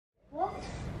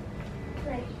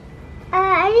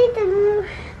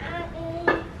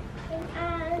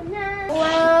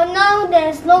Well, now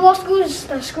there's no more schools,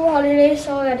 the school holidays,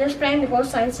 so we're just planning to go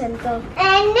Science Center.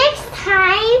 And next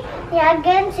time we are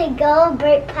going to go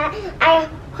bird park. I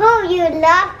hope you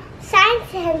love Science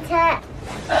Center.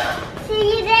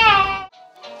 See you there.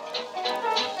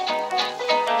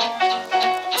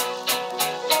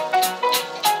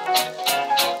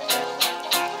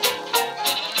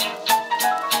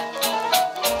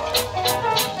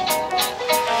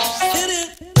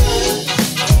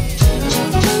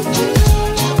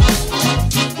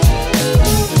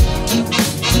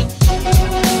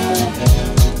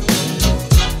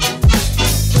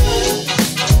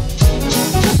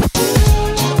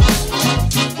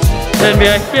 And we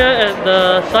are here at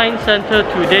the Science Center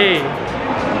today.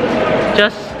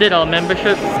 Just did our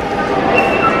membership.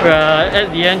 We're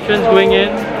at the entrance going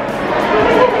in.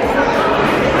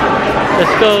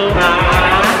 Let's go.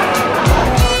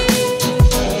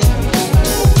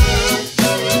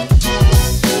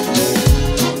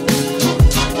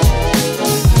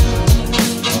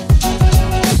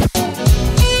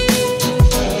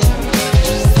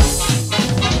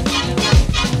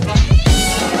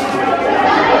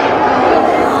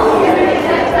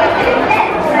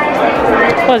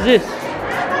 What's this?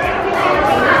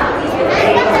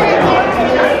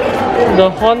 The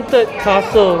haunted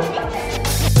castle.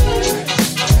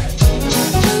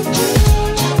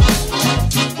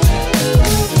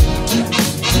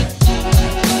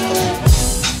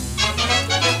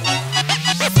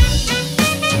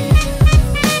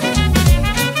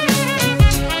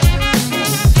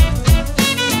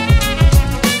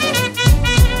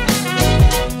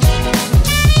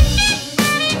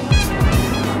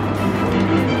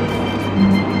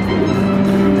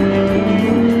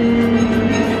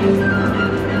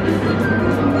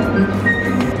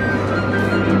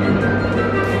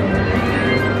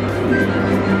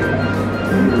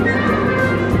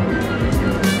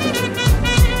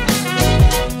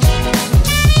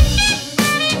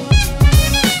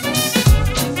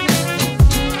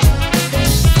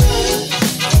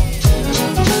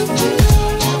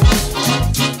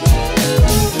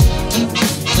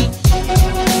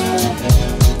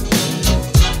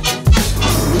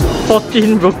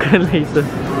 14 broken lasers.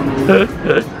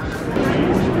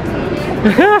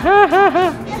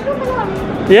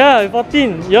 Yeah,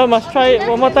 14. You must try it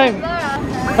one more time.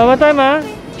 One more time, huh?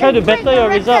 Try to better your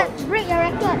result. Break your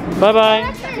record. Bye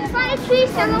bye.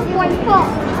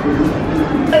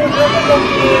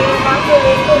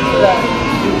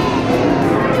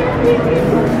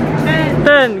 537.4.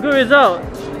 10. Good result.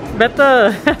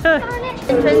 Better.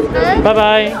 Bye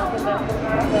bye.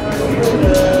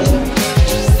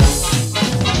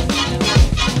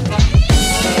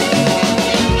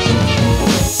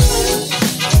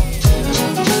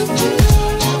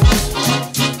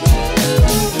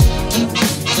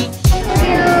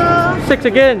 Six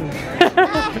again.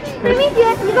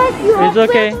 It's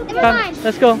okay. Come,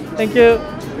 let's go. Thank you.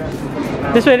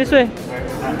 This way, this way.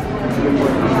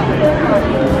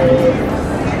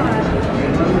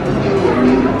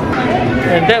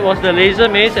 And that was the laser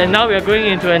maze, and now we are going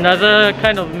into another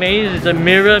kind of maze. It's a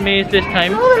mirror maze this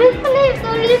time. No, the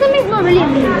laser maze is not really a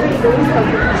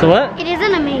maze. So what? It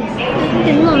isn't a maze.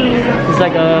 It's not a maze. It's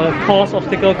like a course,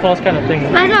 obstacle course kind of thing.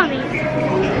 But it's not a maze.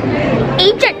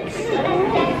 Ajax.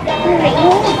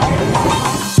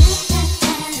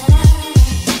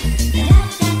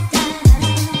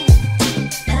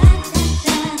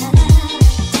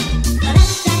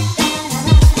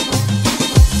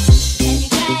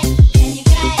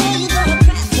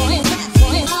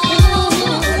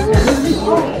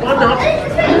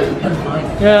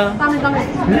 Yeah.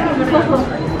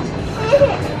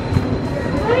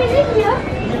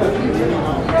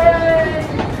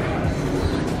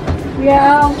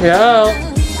 Yeah. Yeah.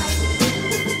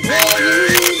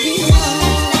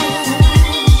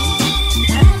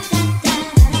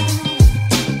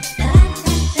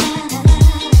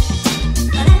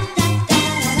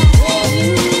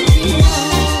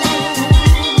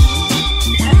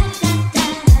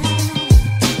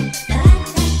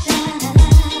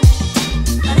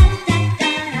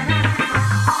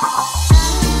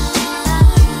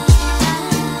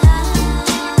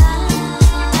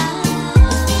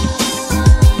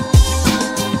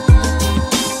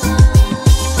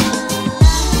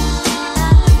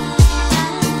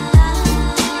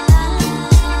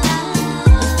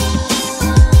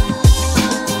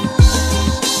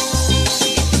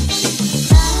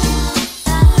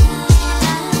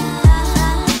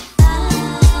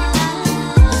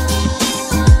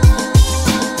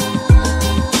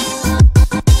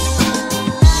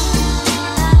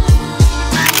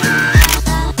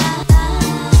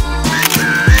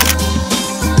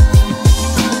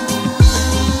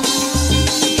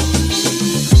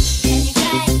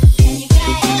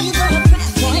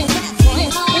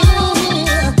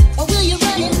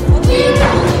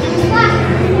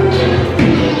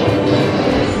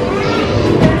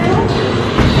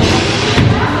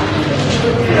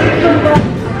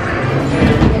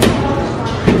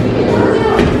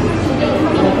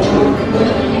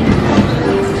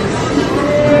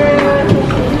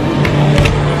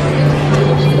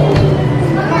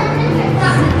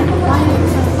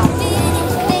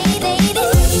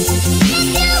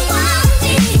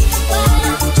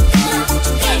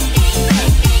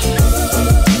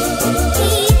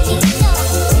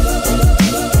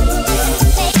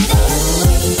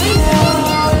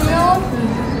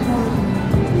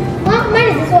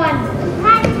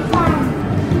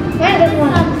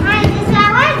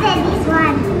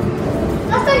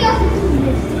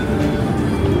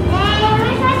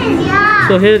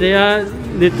 So here they are,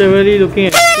 literally looking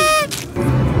at. Which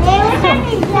one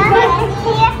is your daddy?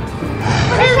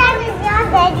 Which one is your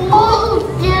daddy? Oh,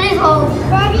 there is all.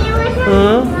 Daddy, which one is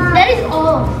yours? That is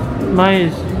all. Mine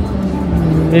is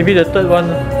maybe the third one.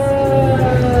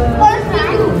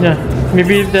 Yeah,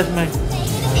 maybe that's mine.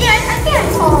 Yeah, I think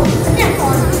it's all. I think it's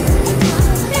all.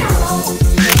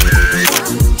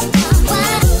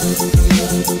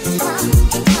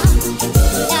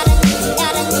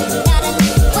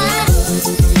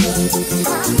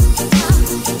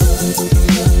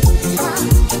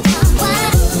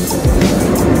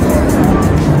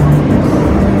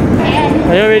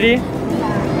 Are you ready?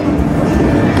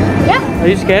 Yeah. Are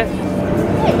you scared?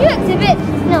 You exhibit.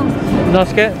 No. Not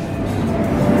scared?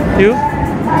 You?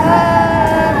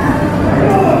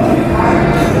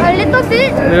 A little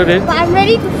bit. A little bit? But I'm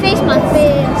ready to face my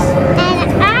fears.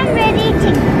 And I'm ready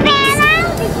to get out.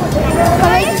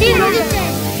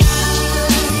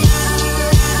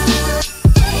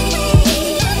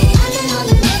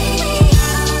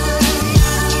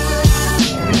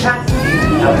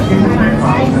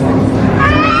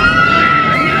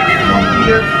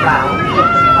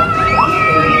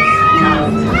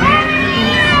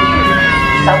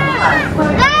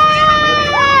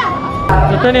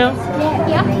 Nathaniel,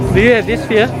 Yeah. do you have this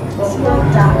fear?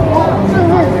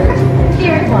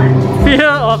 Fear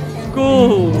of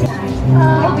school.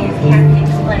 I'm not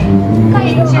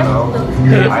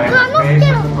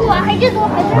scared of school. I just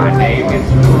want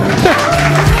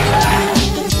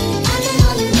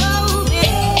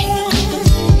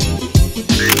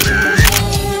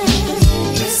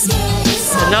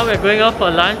Now we're going out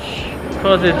for lunch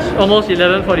because it's almost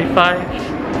 11:45.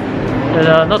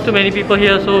 There are not too many people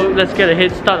here, so let's get a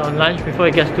head start on lunch before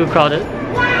it gets too crowded.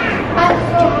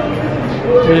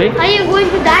 Really? Are you going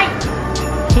to die?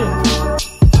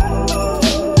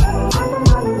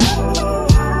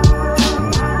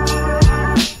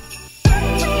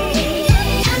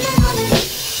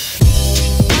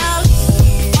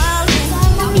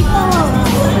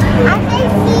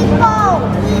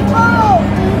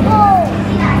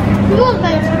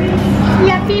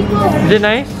 Yeah, people. Is it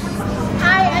nice?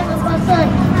 I am a person.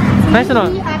 Nice or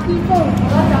not? We are people.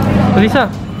 Lisa?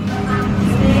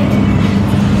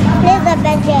 This is the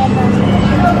best day ever.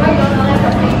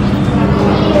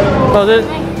 Oh, this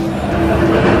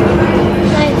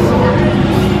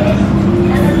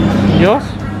yours?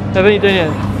 Haven't eaten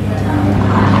yet.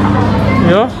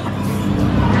 Yours?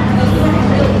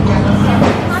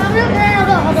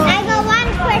 I got one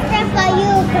question for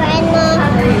you, Grandma.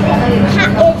 How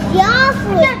is your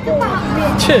food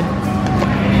doing?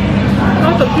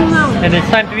 And it's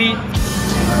time to eat.